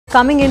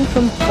coming in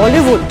from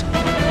Hollywood.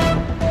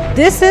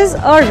 This is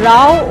a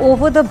row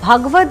over the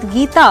Bhagavad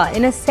Gita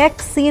in a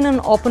sex scene in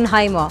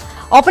Oppenheimer.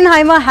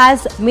 Oppenheimer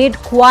has made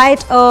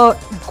quite a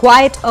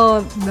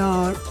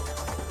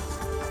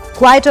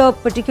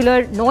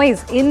particular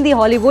noise in the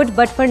Hollywood,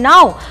 but for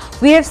now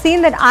we have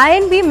seen that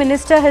I&B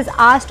minister has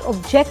asked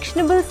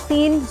objectionable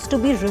scenes to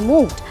be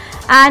removed.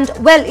 And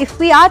well, if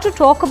we are to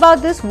talk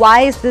about this,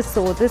 why is this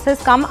so? This has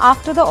come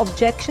after the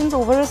objections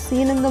over a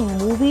scene in the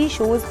movie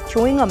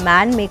showing a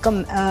man make a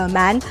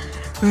man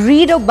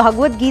read a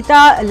Bhagavad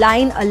Gita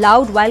line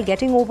aloud while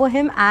getting over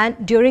him and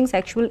during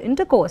sexual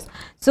intercourse.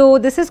 So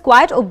this is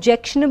quite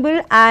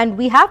objectionable, and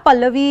we have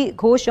Pallavi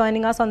Ghosh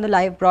joining us on the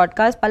live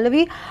broadcast.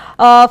 Pallavi,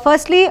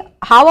 firstly,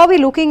 how are we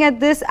looking at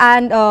this,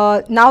 and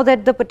now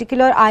that the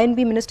particular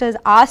I&B minister has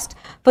asked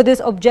for this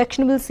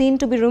objectionable scene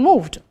to be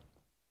removed?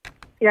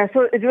 Yeah,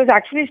 so it was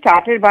actually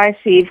started by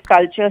Save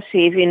Culture,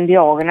 Save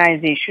India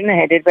organization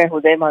headed by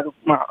Uday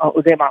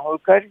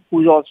Mahurkar,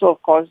 who is also,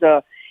 of course,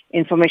 the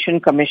Information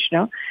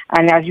Commissioner.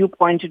 And as you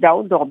pointed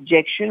out, the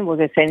objection was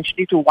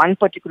essentially to one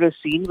particular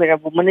scene where a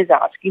woman is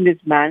asking this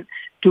man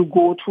to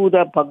go through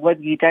the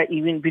Bhagavad Gita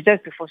even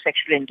just before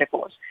sexual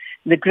intercourse.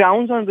 The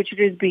grounds on which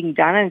it is being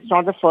done, and it's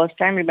not the first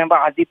time, remember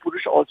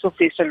Adipurush also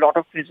faced a lot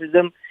of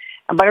criticism,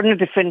 but in a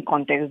different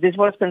context. This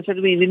was considered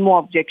to be even more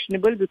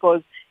objectionable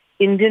because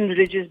Indian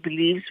religious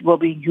beliefs were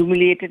being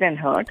humiliated and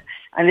hurt,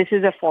 and this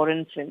is a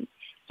foreign sin.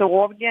 So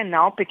what we are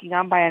now picking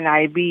up by an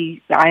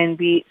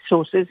I&B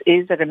sources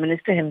is that the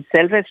minister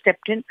himself has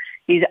stepped in.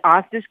 He's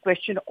asked this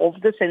question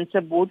of the censor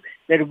board,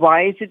 that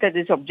why is it that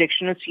this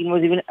objectionable scene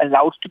was even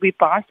allowed to be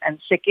passed, and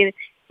second,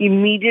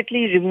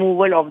 immediately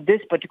removal of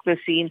this particular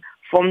scene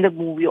from the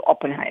movie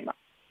Oppenheimer.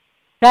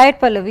 Right,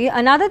 Pallavi.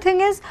 Another thing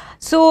is,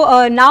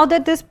 so now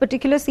that this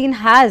particular scene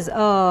has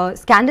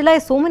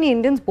scandalized so many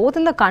Indians, both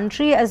in the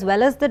country as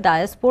well as the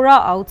diaspora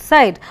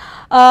outside,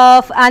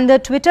 and the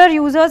Twitter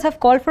users have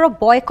called for a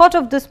boycott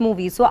of this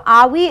movie. So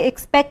are we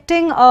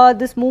expecting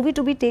this movie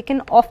to be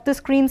taken off the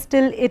screens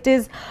till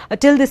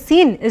the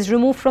scene is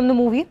removed from the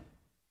movie?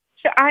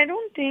 So I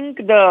don't think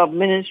the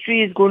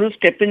ministry is going to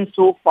step in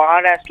so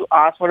far as to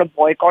ask for a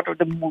boycott of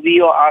the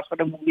movie or ask for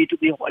the movie to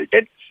be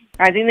halted.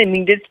 I think the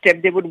immediate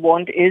step they would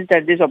want is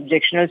that this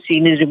objectionable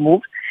scene is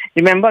removed.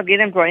 Remember,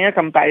 again, I'm drawing a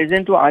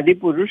comparison to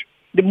Adipurush.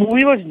 The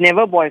movie was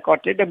never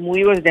boycotted. The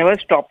movie was never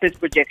stopped its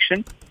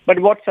projection. But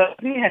what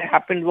certainly had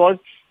happened was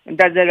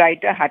that the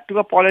writer had to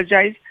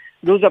apologize.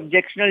 Those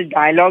objectionable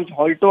dialogues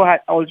also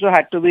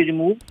had to be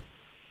removed.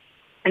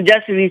 And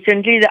just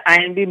recently, the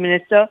I&B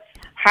minister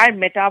had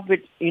met up with,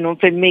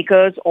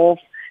 filmmakers of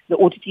the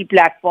OTT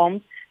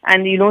platforms,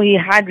 and, he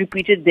had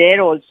repeated there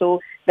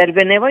also that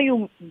whenever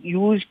you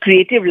use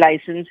creative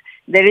license,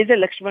 there is a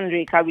Lakshman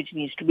Rekha which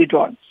needs to be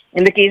drawn.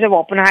 In the case of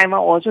Oppenheimer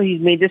also, he's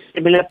made a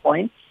similar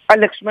point. A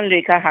Lakshman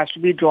Rekha has to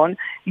be drawn.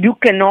 You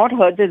cannot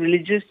hurt the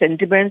religious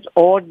sentiments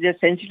or the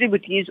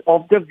sensitivities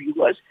of the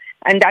viewers,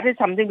 and that is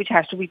something which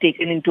has to be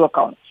taken into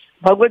account.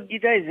 Bhagavad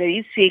Gita is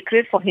very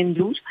sacred for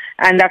Hindus,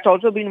 and that's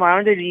also been one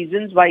of the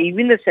reasons why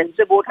even the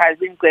censor board has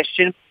been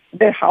questioned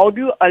that how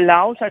do you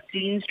allow such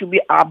scenes to be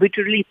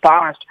arbitrarily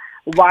passed?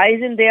 Why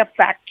isn't there a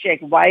fact check?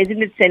 Why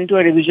isn't it sent to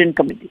a revision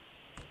committee?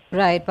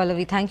 Right,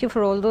 Pallavi. Thank you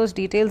for all those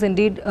details.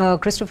 Indeed,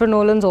 Christopher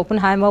Nolan's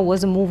Oppenheimer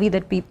was a movie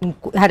that people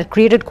had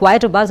created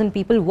quite a buzz and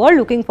people were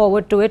looking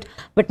forward to it.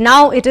 But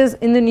now it is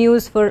in the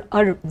news for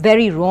a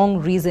very wrong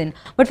reason.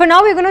 But for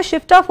now, we're going to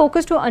shift our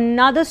focus to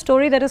another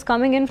story that is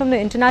coming in from the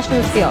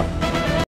international sphere.